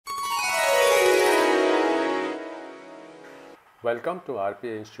Welcome to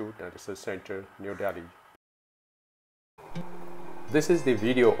RPA Institute and Research Center, New Delhi. This is the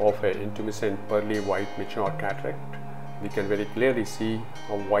video of an intumescent pearly white mature cataract. We can very clearly see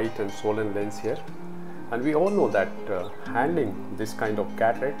a white and swollen lens here. And we all know that handling this kind of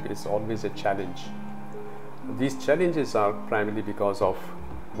cataract is always a challenge. These challenges are primarily because of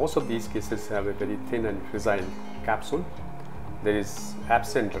most of these cases have a very thin and fragile capsule. There is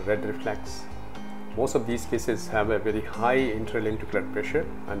absent red reflex. Most of these cases have a very high intralenticular pressure,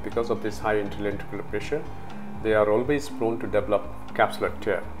 and because of this high intralenticular pressure, they are always prone to develop capsular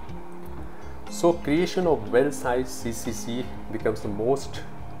tear. So creation of well-sized CCC becomes the most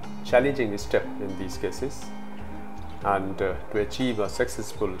challenging step in these cases, and to achieve a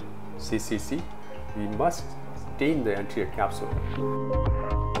successful CCC, we must stain the anterior capsule.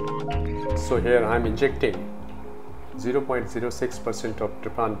 So here I am injecting 0.06% of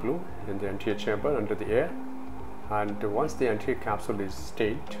trypan blue in the anterior chamber under the air, and once the anterior capsule is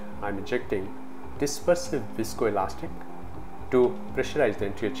stained, I am injecting dispersive viscoelastic to pressurize the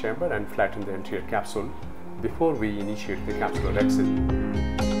anterior chamber and flatten the anterior capsule before we initiate the capsular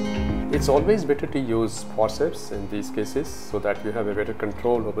exit. It's always better to use forceps in these cases so that you have a better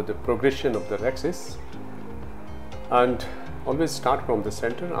control over the progression of the rhexis, and always start from the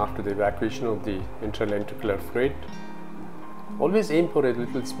center after the evacuation of the intralenticular fluid. Always aim for a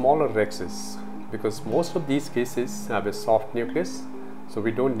little smaller rhexis because most of these cases have a soft nucleus, so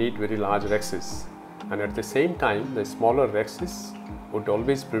we don't need very large rhexis. And at the same time, the smaller rhexis would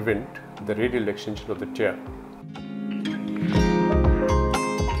always prevent the radial extension of the tear.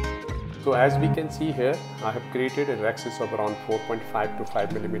 So as we can see here, I have created a rhexis of around 4.5 to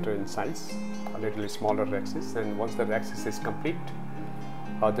 5 millimeter in size, a little smaller rhexis, and once the rhexis is complete,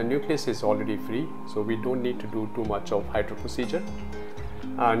 the nucleus is already free, so we don't need to do too much of hydro procedure.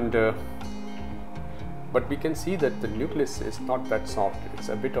 And but we can see that the nucleus is not that soft. It's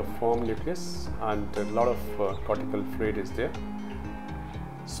a bit of firm nucleus, and a lot of cortical fluid is there.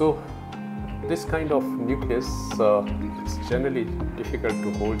 So this kind of nucleus, it's generally difficult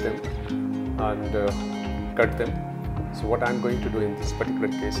to hold them and cut them. So what I'm going to do in this particular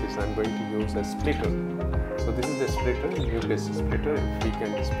case is I'm going to use a splitter. So this is the splitter, nucleus splitter. If we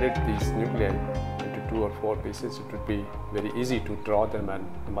can split these nuclei into 2 or 4 pieces, it would be very easy to draw them and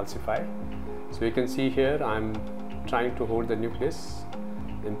emulsify. So you can see here I'm trying to hold the nucleus,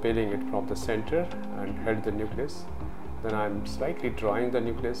 impaling it from the center and held the nucleus. Then I'm slightly drawing the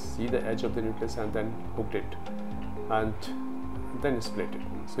nucleus, see the edge of the nucleus, and then hooked it and then split it.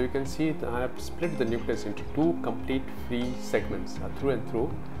 So you can see that I have split the nucleus into 2 complete free segments, through and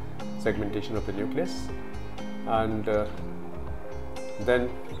through segmentation of the nucleus. And then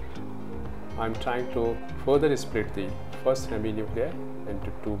I'm trying to further split the first heminuclei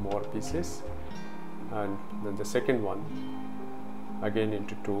into 2 more pieces, and then the second one again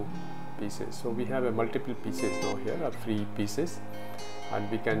into 2 pieces. So we have a multiple pieces now here, free pieces, and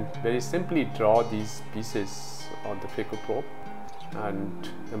we can very simply draw these pieces on the phacoprobe and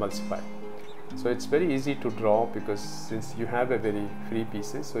emulsify. So it's very easy to draw because since you have a very free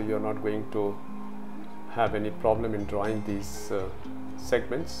pieces, so you're not going to have any problem in drawing these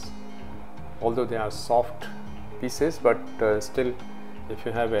segments, although they are soft pieces, but still if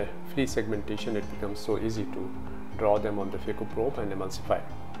you have a free segmentation, it becomes so easy to draw them on the phacoprobe and emulsify.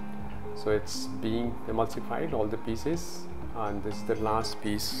 So it's being emulsified, all the pieces, and this is the last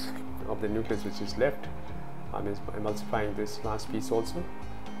piece of the nucleus which is left. I'm emulsifying this last piece also,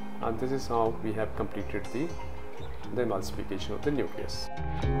 and this is how we have completed the emulsification of the nucleus.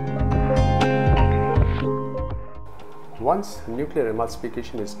 Once nuclear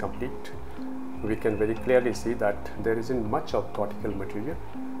emulsification is complete, we can very clearly see that there isn't much of cortical material,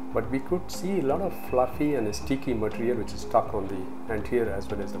 but we could see a lot of fluffy and sticky material which is stuck on the anterior as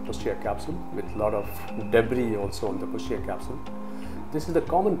well as the posterior capsule, with a lot of debris also on the posterior capsule. This is the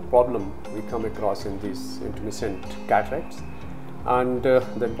common problem we come across in these intumescent cataracts, and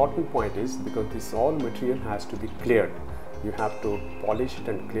the important point is because this all material has to be cleared, you have to polish it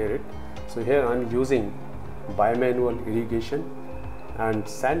and clear it. So here I am using bimanual irrigation and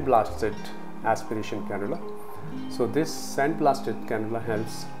sandblasted aspiration cannula. So this sandblasted cannula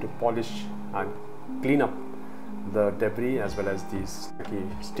helps to polish and clean up the debris as well as these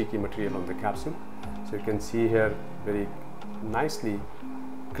sticky material on the capsule. So you can see here very nicely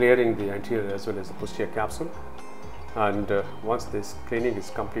clearing the anterior as well as the posterior capsule, and once this cleaning is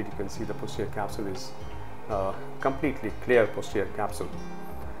complete, you can see the posterior capsule is completely clear posterior capsule.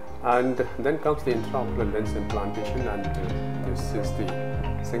 And then comes the intraocular lens implantation, and this is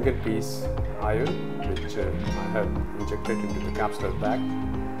the single piece ion which I have injected into the capsular bag.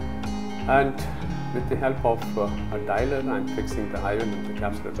 And With the help of a dialer, I am fixing the ion in the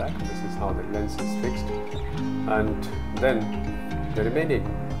capsular bag. This is how the lens is fixed, and then the remaining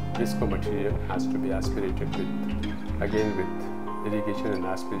visco material has to be aspirated with irrigation and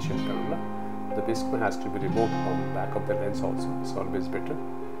aspiration cannula. The visco has to be removed from the back of the lens also. It's always better.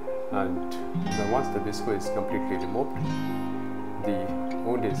 And once the visco is completely removed, the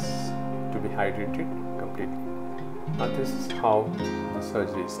wound is to be hydrated completely. And this is how the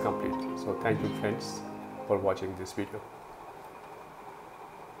surgery is complete. So thank you friends for watching this video.